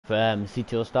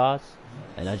CTO stars,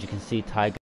 and as you can see,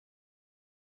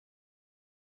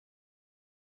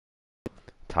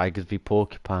 Tigers v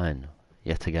Porcupine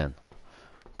yet again.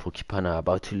 Porcupine are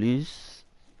about to lose.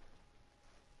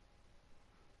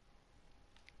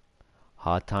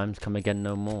 Hard times come again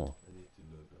no more.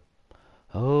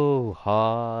 Oh,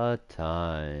 hard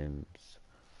times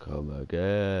come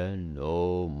again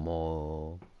no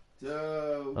more.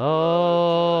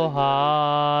 Oh,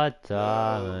 hard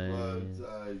times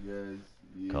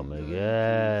come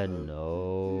again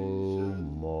no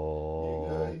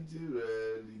more.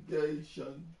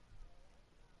 Relegation.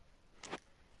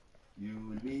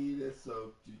 You need a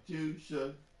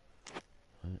substitution.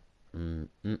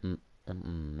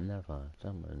 Never.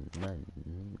 Someone.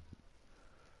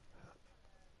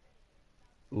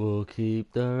 We'll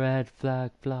keep the red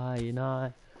flag flying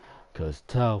high, 'cause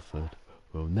Telford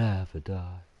will never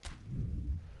die.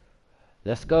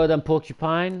 Let's go then,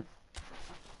 Porcupine.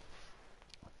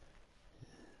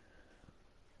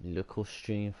 Local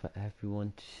stream for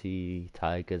everyone to see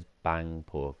Tigers bang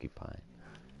Porcupine.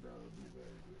 That would be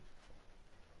very good.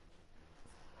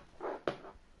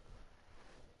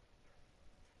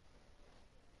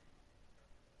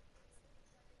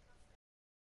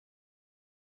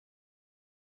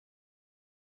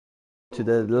 To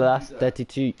the last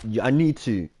 32. I need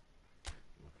to.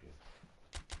 Okay.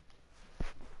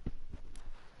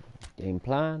 Game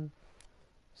plan.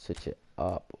 Switch it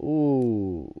up.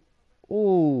 Ooh.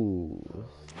 Ooh.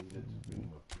 I needed to bring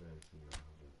my players in.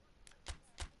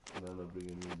 Can I not bring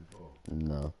him in before?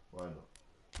 No. Why not?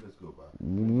 Let's go back.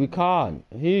 We can't.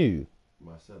 Who?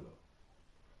 Marcelo.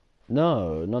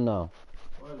 No, not now.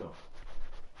 Why not?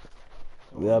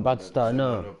 We are about to start.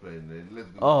 No. Let's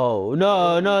go Oh,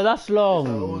 no, that's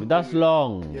long. That's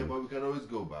long. Yeah, but we can always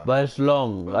go back. But it's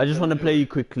long. But I just want to play you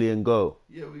quickly and go.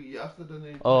 Yeah, we after the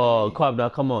name. Oh, come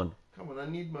on. Come on, I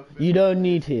need my favorite. You don't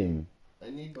need him. I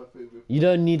need my favorite. You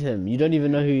don't need him. You don't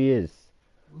even know who he is.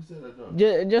 Who said I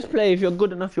don't? Just play. If you're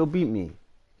good enough, you'll beat me.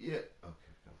 Yeah.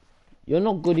 Okay. Come. You're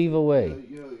not good either way.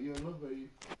 You're not very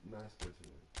nice person.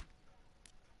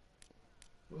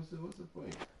 What's the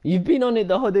point? You've been on it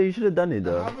the whole day. You should have done it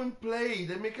though. I haven't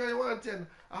played.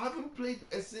 I haven't played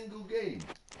a single game.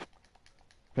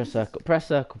 Press circle. Press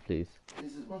circle, please.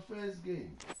 This is my first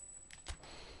game.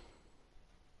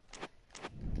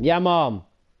 Yeah, mom.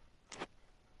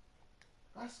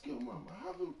 Ask your mom. I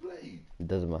haven't played. It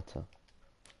doesn't matter.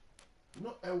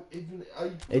 Not even.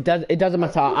 It doesn't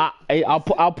matter.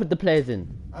 I'll put the players in.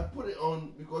 I put it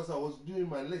on because I was doing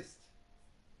my list.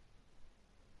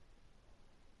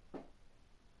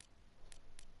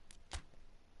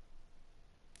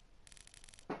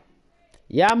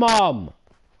 Yeah, mom.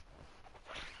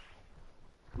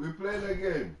 We played a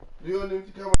game. Do you want him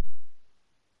to come?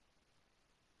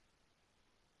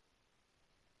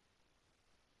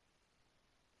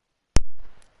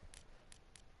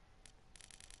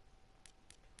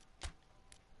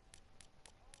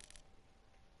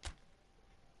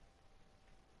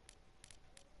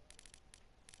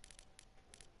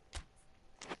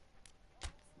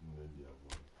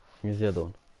 Who's the other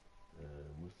one?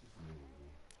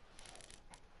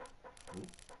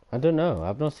 I don't know.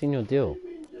 I've not seen your deal.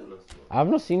 I've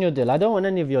not seen your deal. I don't want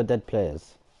any of your dead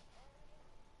players.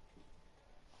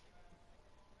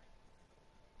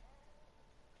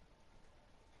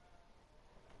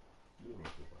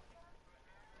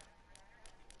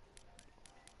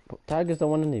 Tigers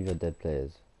don't want any of your dead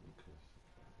players.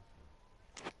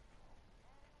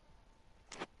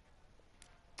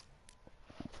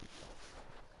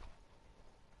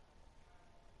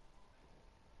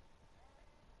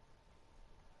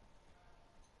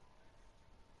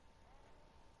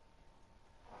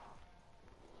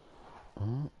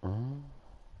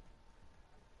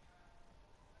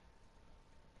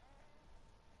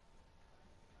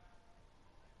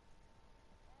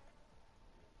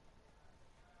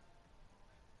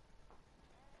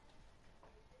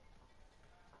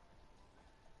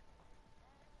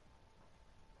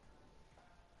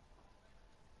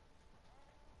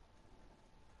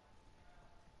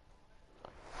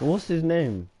 What's his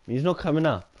name? He's not coming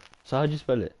up. So how'd you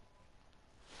spell it?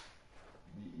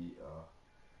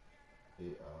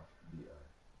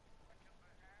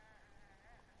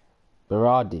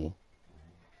 Berardi. Berardi.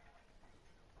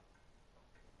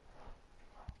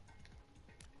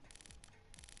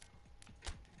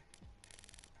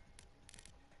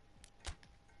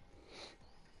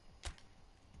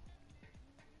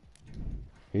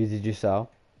 Who did you sell?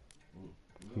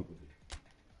 Nobody.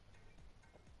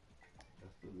 I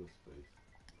still got space.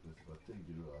 Because if I take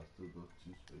Giroud, I still got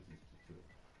 2 spaces to fill.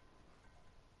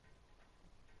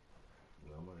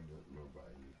 I might not buy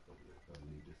any public. I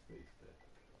need this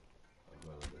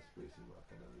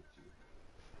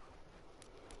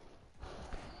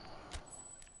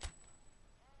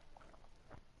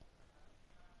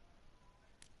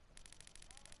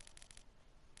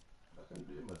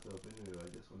up anyway. I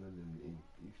just wanted them in.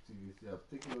 If you see, I've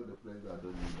taken all the players that I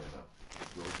don't need and I've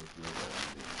brought the players that I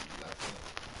need last time.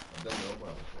 I've done it all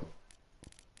by myself.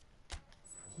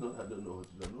 It's not I don't know what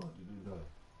to do. I know how to do that.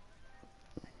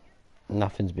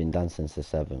 Nothing's been done since the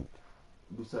 7th.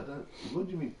 Besides that, what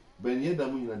do you mean? Ben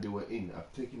Yedamun and they were in.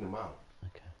 I've taken them out.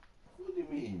 Okay. What do you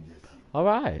mean, Jesse?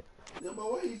 Alright. Yeah,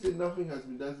 but why you say nothing has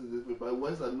been done since the 5th? But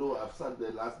once I know I've sat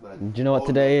there last night. Do you know what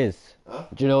today is? Huh?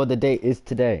 Do you know what the date is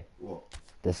today? What?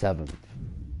 The 7th.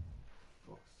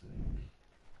 Fuck's sake.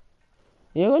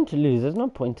 You're going to lose. There's no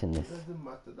point in this. It doesn't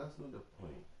matter. That's not the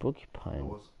point. I Porcupine.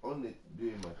 was on it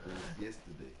doing my things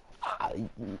yesterday.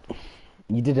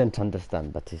 You didn't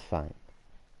understand, but it's fine.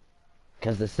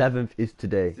 Because the 7th is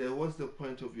today. So what's the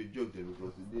point of your joke there?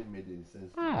 Because it didn't make any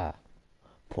sense. Ah.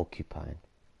 Porcupine.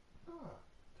 Ah,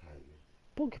 tiger.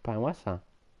 Porcupine, what's that?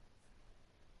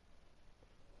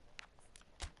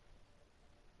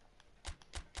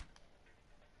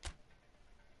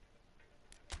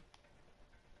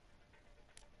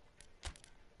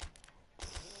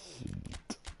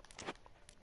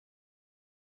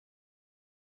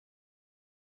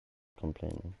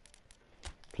 Complaining.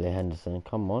 Play Henderson,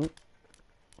 come on.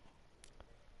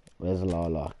 Where's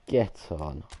Lala? Get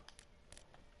on.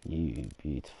 You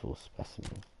beautiful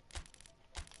specimen.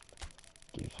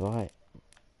 Gives right.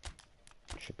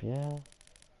 Trippier.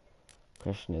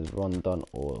 Question is Rondon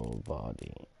or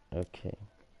Vardy. Okay.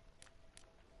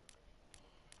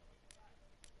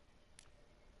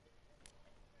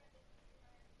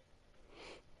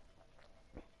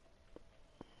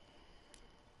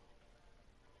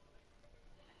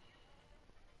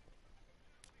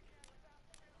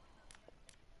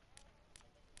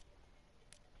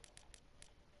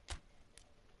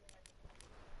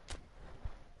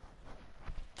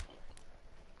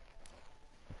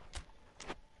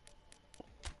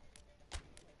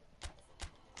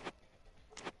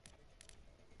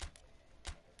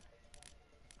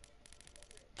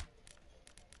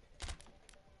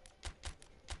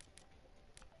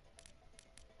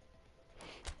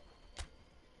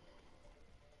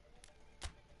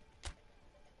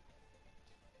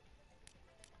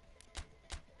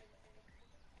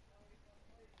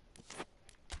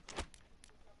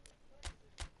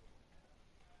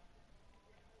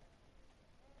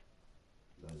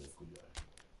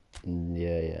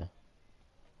 Yeah.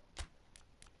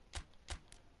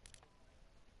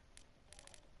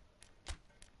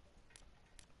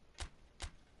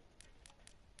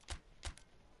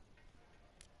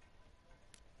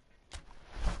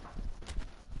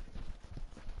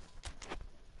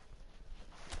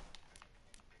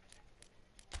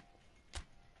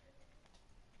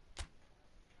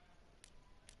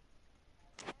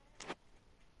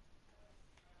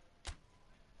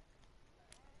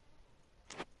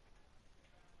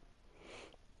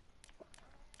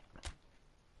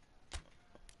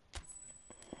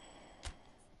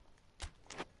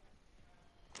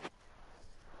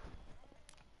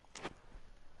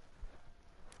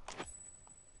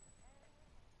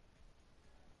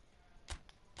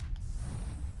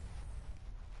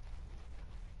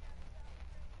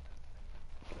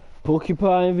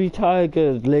 Porcupine v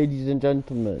Tigers, ladies and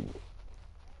gentlemen.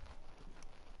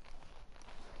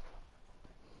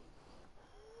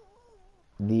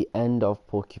 The end of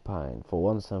Porcupine for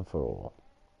once and for all.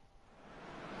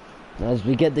 As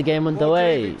we get the game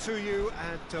underway. Good evening to you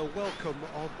and welcome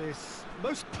on this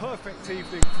most perfect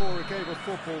evening for a game of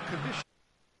football. Condition.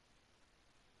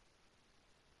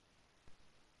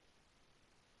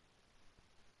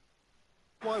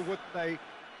 Why would they?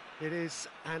 It is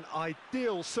an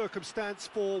ideal circumstance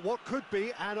for what could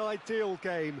be an ideal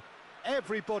game.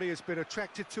 Everybody has been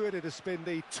attracted to it. It has been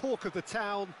the talk of the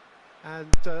town. And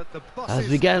the buses as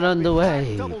we get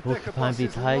underway, Porcupine v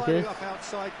Tigers. Up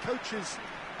outside. Coaches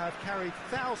have carried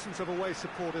thousands of away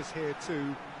supporters here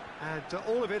too, and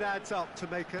all of it adds up to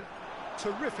make a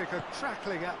terrific, a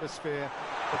crackling atmosphere.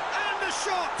 And the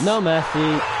shot! No mercy.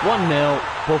 1-0.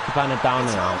 Porcupine are down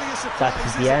and out. That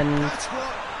is the end.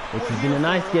 It has been a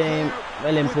nice game.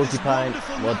 Well in Porcupine.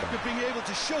 Well done. Being able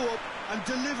to show up and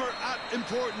deliver at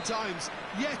important times.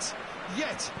 Yet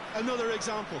another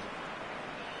example.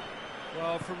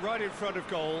 Well, from right in front of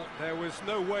goal, there was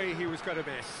no way he was going to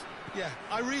miss. Yeah,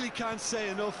 I really can't say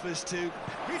enough as to...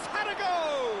 He's had a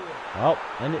go! Oh,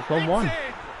 and it's 1-1.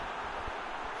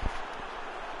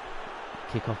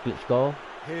 Kick-off glitch goal.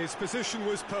 His position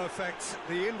was perfect.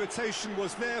 The invitation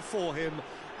was there for him,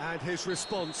 and his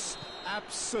response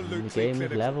absolutely The game is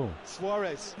clinical. level.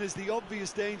 Suarez is the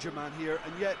obvious danger man here,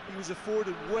 and yet he was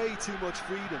afforded way too much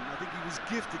freedom. I think he was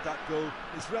gifted that goal.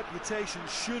 His reputation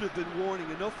should have been warning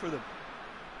enough for them.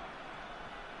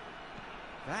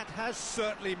 That has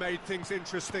certainly made things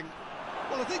interesting.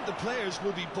 Well, I think the players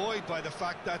will be buoyed by the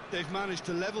fact that they've managed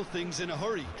to level things in a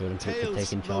hurry. Jordan Pickford Tails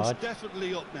taking charge. most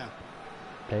definitely up now.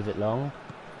 Plays it long.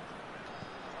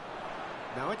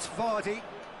 Now it's Vardy.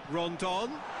 Rondon.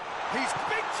 He's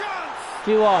big chance!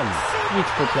 2-1.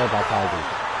 Beautiful play by Tigers.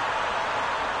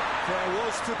 There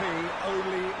was to be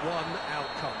only one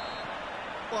outcome.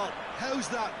 Well, how's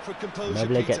that for composure,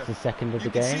 Mobley Peter? gets the second of the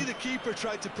You can see game. the keeper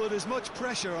tried to put as much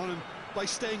pressure on him by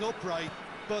staying upright,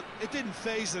 but it didn't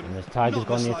faze him. And there's Tigers Not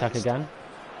go on the attack slightest. again.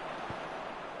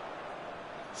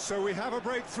 So we have a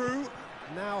breakthrough.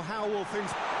 Now how will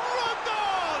things...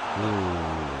 Rondon!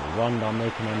 Ooh, Rondon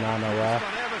making a nano there.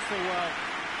 Done ever so well.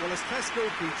 Well, as tests go,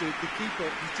 Peter, the keeper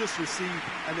has just received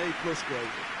an A+ grade.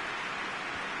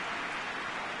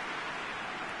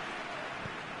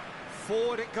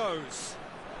 Forward it goes.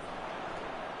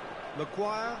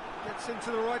 Maguire gets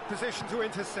into the right position to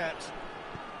intercept.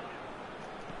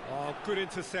 Oh, good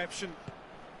interception.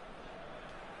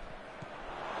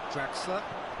 Draxler.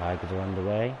 Tigers are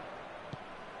underway.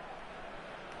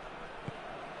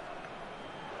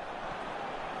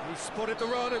 He spotted the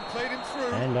run and played him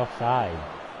through. And offside.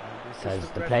 Because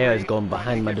the player has gone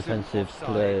behind my defensive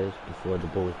players before the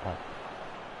ball is passed.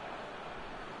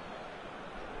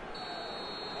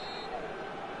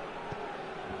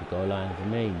 The goal line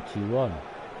remains 2-1.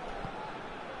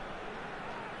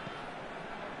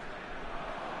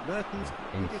 Mertens needed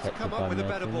to Intercepted come by up with a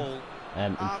better Mertens.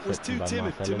 ball. Was too Intercepted by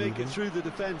timid to Marcelo make it even. through the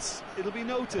defence. It'll be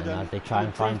noted And and as they try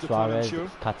and find improved upon, I'm Suarez, sure.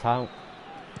 it's cut out.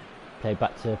 Play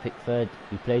back to Pickford.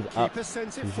 He plays it up Keeper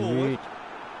sends to it forward. Giroud.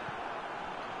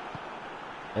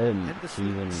 Henderson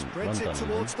Even spreads it Rondon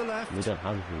towards even. the left. We don't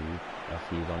have Giroud as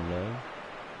he's on loan.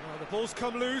 Well, the ball's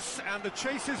come loose and the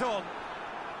chase is on.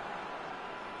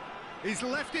 He's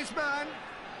left his man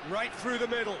right through the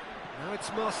middle. Now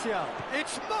it's Martial.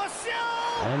 It's Martial!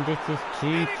 And it is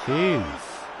In it 2-2. goes!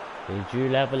 They drew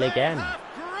level again. They have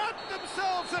grabbed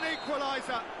themselves an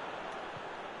equaliser.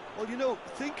 Well, you know,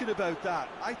 thinking about that,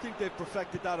 I think they've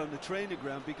perfected that on the training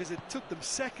ground because it took them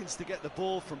seconds to get the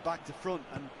ball from back to front,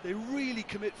 and they really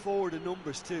commit forward in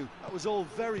numbers too. That was all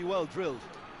very well drilled.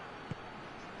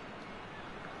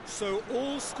 So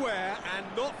all square and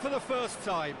not for the first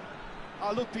time.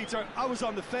 Look, Peter, I was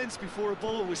on the fence before a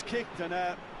ball was kicked, and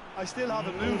I still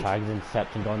haven't moved. Tigers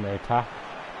intercepted on the attack.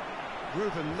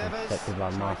 Ruben Neves Intercepted by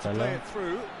tried to Marcelo. play it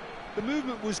through. The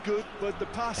movement was good, but the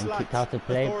pass And lacked kicked out of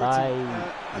play authority, by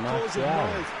and causing Martial.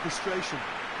 mild frustration.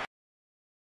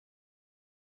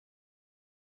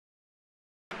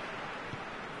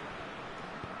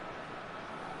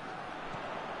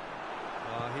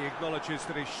 He acknowledges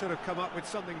that he should have come up with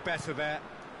something better there.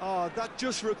 That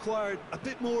just required a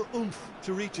bit more oomph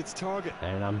to reach its target.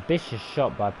 And an ambitious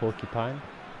shot by Porcupine.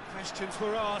 Questions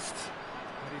were asked,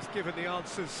 but he's given the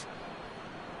answers.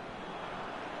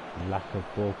 Lack of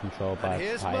ball control by And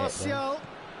here's Payet. Martial.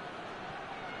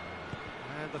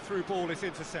 And the through ball is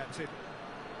intercepted.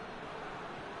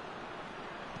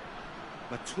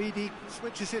 Matuidi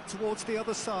switches it towards the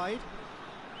other side.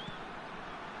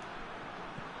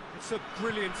 It's a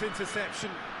brilliant interception.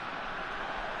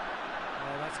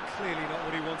 Oh, that's clearly not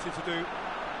what he wanted to do.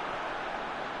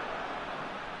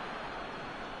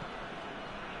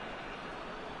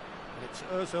 And it's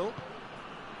Ozil.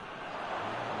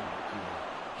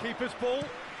 Keeper's ball.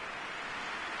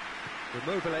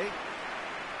 Immobile.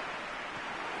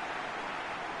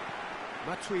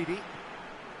 Matuidi.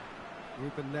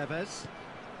 Ruben Neves.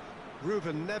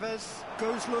 Ruben Neves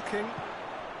goes looking.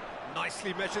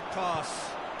 Nicely measured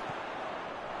pass.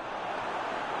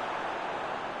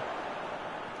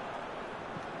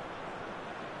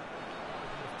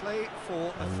 Play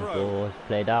for a And the throw. ball is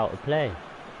played out of play.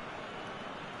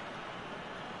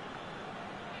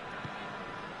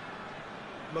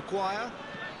 Maguire.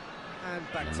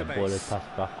 And back And to the ball is base.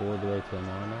 passed back all the way to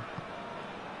Onana.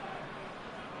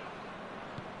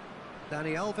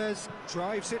 Dani Alves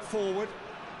drives it forward.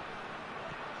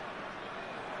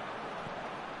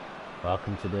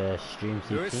 Welcome to the stream,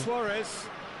 Luis CT. Suarez.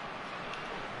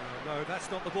 No,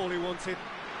 that's not the ball he wanted.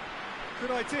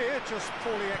 Good idea, just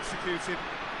poorly executed.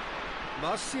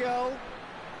 Martial.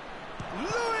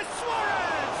 Luis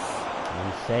Suarez!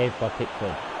 And saved by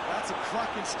Pickford. That's a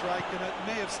cracking strike, and it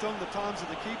may have stung the palms of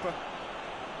the keeper.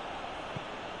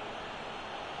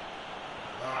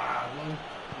 Long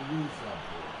lose that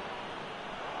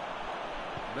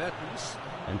Mertens.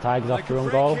 And Tigers Like after a own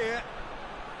free goal. here.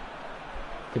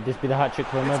 Could this be the hat-trick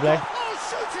for It's Immobile? got- oh,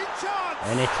 shooting chance!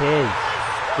 And it is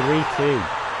 3-2.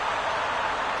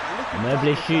 Looking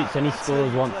Immobile back at shoots that, and he that's scores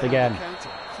how you once play again. the counter.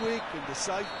 Quick and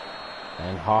decisive.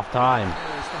 And half-time.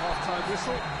 There's the half-time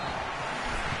whistle.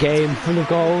 Game full of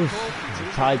goals.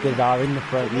 The Tigers are in the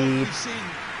front lead.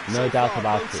 No doubt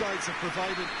about it. Both sides have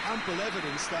provided ample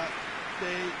evidence that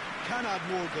they can add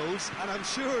more goals, and I'm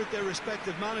sure their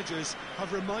respective managers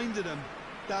have reminded them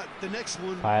that the next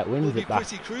one will be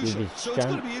pretty crucial. So it's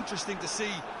going to be interesting to see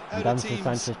how the teams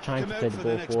Sanchez trying to play the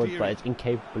ball forward, but it's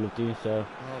incapable of doing so.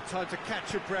 Well, time to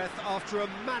catch your breath after a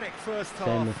manic first half.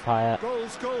 Same with Payet.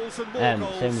 Goals and more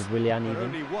goals. Same with Willian But even.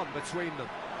 only one between them.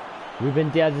 Ruben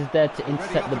Diaz is there to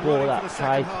intercept the up and ball running that for the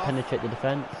tries second to half. penetrate the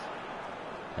defence.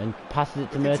 And passes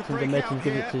it to Looking to Mertens, break and Mertens out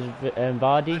gives it to And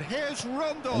Vardy. here's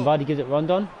Rondon. And Vardy gives it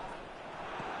Rondon.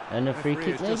 And a free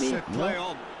Referee kick has just maybe? said play No.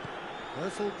 on.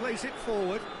 Özil plays it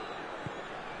forward.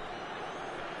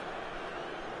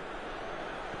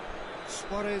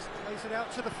 Suarez plays it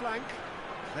out to the flank.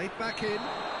 Played back in.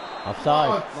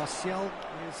 Offside. Martial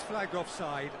is flagged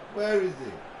offside. Where is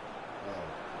he? Oh,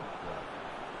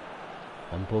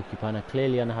 And Porcupine are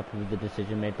clearly unhappy with the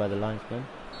decision made by the linesman.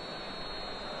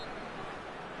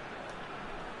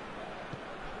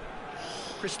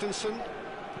 Christensen.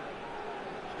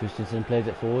 Christensen plays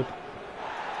it forward.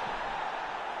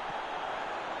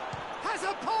 Has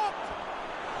a pop!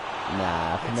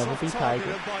 Nah, can never be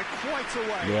Tiger. By quite a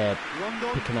way. Yeah, Rondon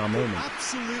picking our put moment.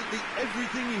 absolutely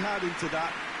everything he had into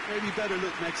that. Maybe better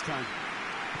look next time.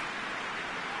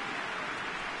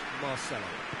 Marcelo.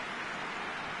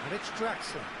 And it's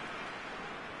Draxler.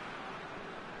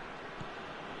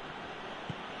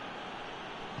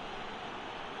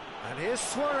 And here's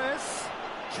Suarez.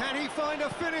 Can he find a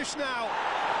finish now?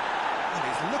 And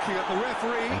he's looking at the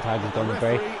referee. And Tigers the on the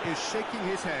break. referee is shaking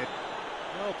his head.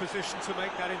 Well positioned to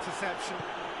make that interception.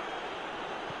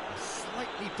 A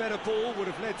slightly better ball would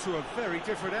have led to a very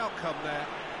different outcome there.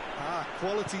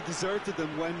 Quality deserted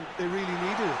them when they really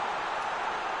needed it.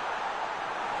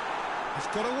 He's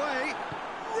got away.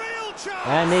 Real chance!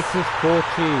 And this is 4-2.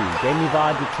 Jamie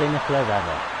Vardy clinical as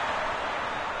ever.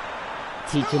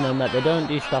 Teaching them that they don't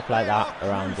do stuff like that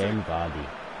around Jamie Vardy.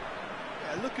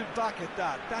 Yeah, looking back at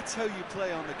that, that's how you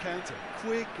play on the counter.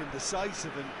 Quick and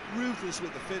decisive and ruthless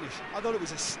with the finish. I thought it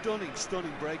was a stunning,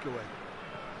 stunning breakaway.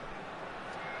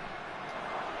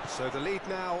 So the lead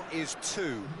now is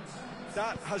 2.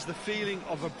 That has the feeling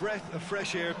of a breath of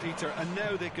fresh air, Peter, and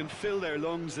now they can fill their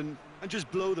lungs and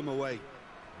just blow them away.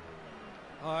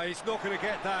 He's not going to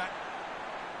get that.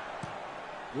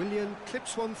 Willian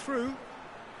clips one through.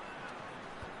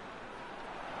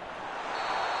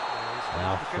 He's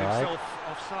going to get Offside. himself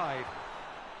offside.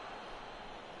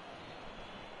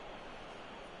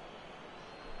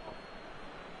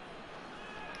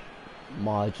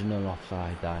 Marginal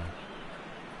offside there.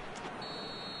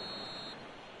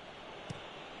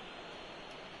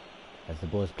 As the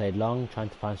ball is played long, trying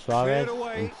to find Suarez, Cleared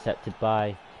away. intercepted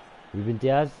by Ruben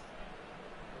Diaz.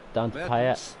 Down to Payet.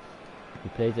 Mertens. He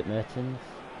plays at Mertens.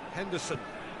 Henderson.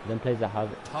 Then plays at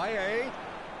Hazard. Payet.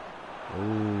 Ooh,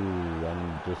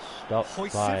 and just stopped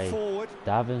Hoists by it forward. It's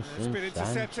Davinson been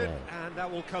intercepted, Sanchez. and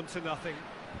that will come to nothing.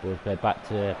 The ball's played back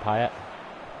to Payet.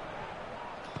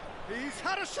 He's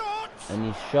had a shot! And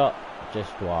he's shot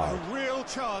just wide. A real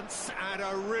chance and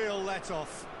a real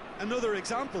let-off. Another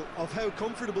example of how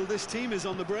comfortable this team is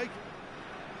on the break.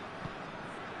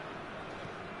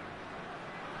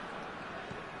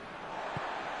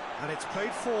 And it's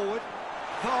played forward.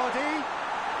 Vardy.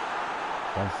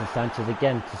 Davinson Sanchez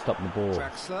again to stop the ball.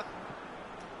 Draxler.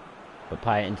 But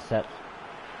Payet intercepts.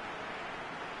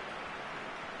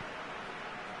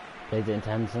 Plays it into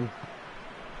Henderson.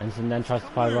 Henderson then tries to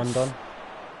fire Rondon.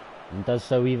 And does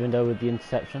so even though with the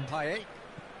interception. Payet.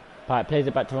 Payet plays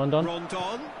it back to Rondon.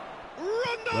 Rondon.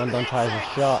 Rondon tries a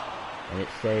shot. And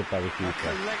it's saved by the A keeper.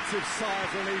 collective sigh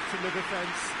of relief from the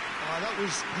defence. That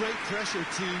was great pressure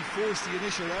to force the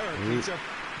initial error, Peter.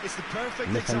 It's the perfect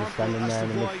example Misunderstanding as there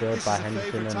to in the why midfield this by is a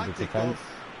Henderson favourite and the tactic defence.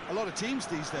 of a lot of teams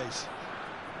these days.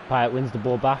 Payet wins the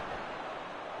ball back.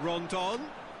 Rondon.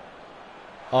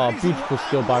 Oh, He's beautiful away.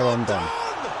 skill by Rondon.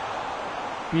 Rondon!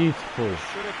 Beautiful.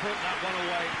 Should have put that one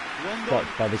away. Rondon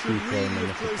Stopped by the should keeper really in the have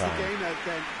nick of closed the time. game out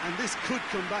then, and this could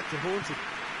come back to haunt him.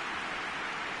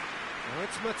 Now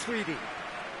it's Matuidi.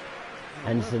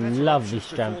 Henderson, Better lovely options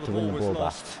strength before to win the was ball back.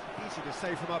 lost. Easy to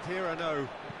say from up here, I know.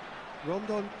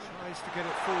 Rondon tries to get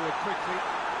it forward quickly.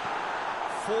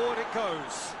 Forward it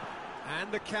goes.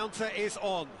 And the counter is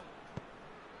on.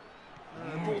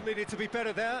 Ball needed to be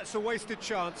better there. It's a wasted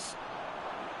chance.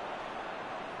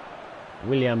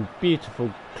 William,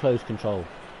 beautiful close control.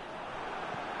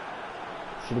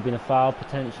 Should have been a foul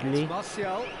potentially. It's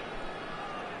Martial.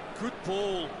 Good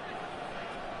ball.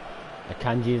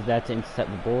 Akanji is there to intercept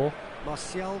the ball.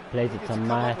 Martial Plays it needed to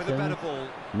come up with a better Mertens. ball.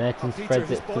 Mertens Peter, spreads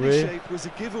his it body through. shape was a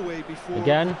giveaway before.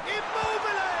 Again. Immobile!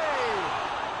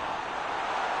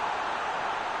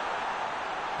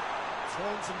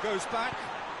 Turns and goes back.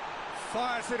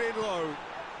 Fires it in low.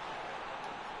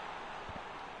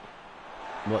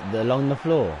 What, along the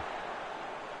floor?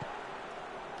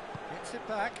 Gets it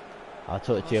back. I'll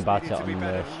talk to you about it Needed to on be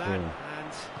better the than that, stream.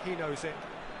 and he knows it.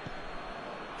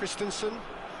 Christensen.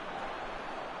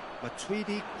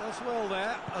 Matuidi does well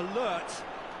there. Alert.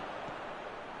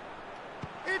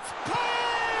 It's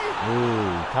paid!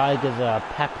 Ooh, Tigers are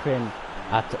peppering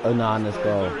at Onana's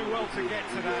goal. Very well to get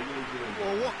to that.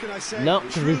 Well, what can I say? No,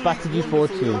 because we've battered you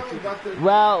 4-2.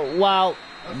 Well,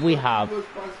 we have.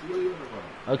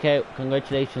 Okay,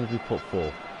 congratulations, we put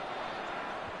 4.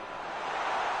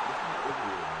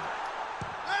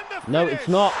 No, it's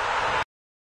not.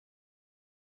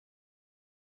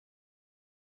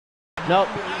 Nope.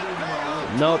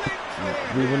 Nope.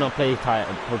 We will not play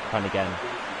Porcupine again.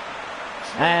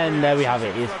 And there we have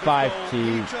it. It's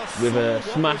 5-2 with a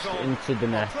smash into the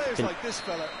net. Players like this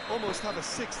fella almost have a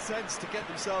sixth sense to get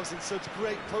themselves in such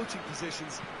great poaching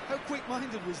positions. How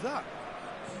quick-minded was that?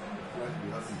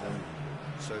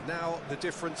 So now the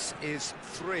difference is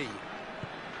 3.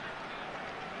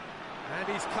 And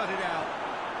he's cut it out.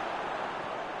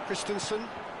 Christensen.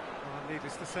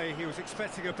 Needless to say, he was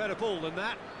expecting a better ball than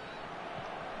that.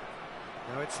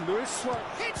 Now it's Lewis.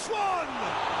 Hits one!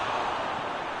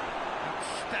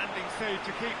 Outstanding save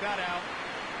to keep that out.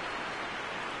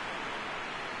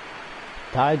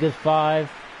 Tigers 5,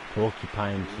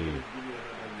 Porcupine 2.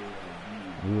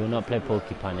 We will not play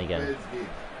Porcupine again.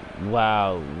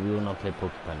 Wow, we will not play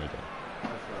Porcupine again.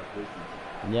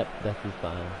 Yep, that is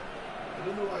fine. I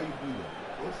don't know why you do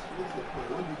that. What's the point?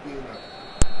 When you gain that?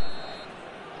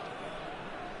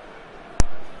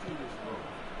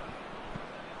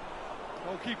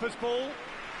 Goalkeeper's ball.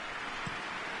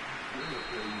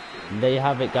 There you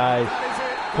have it, guys.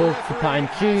 Porcupine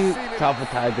 2, Telford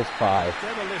Tigers 5.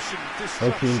 Demolition,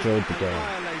 Hope you enjoyed the game.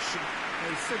 annihilation.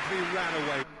 They simply ran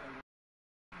away.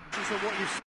 These are what you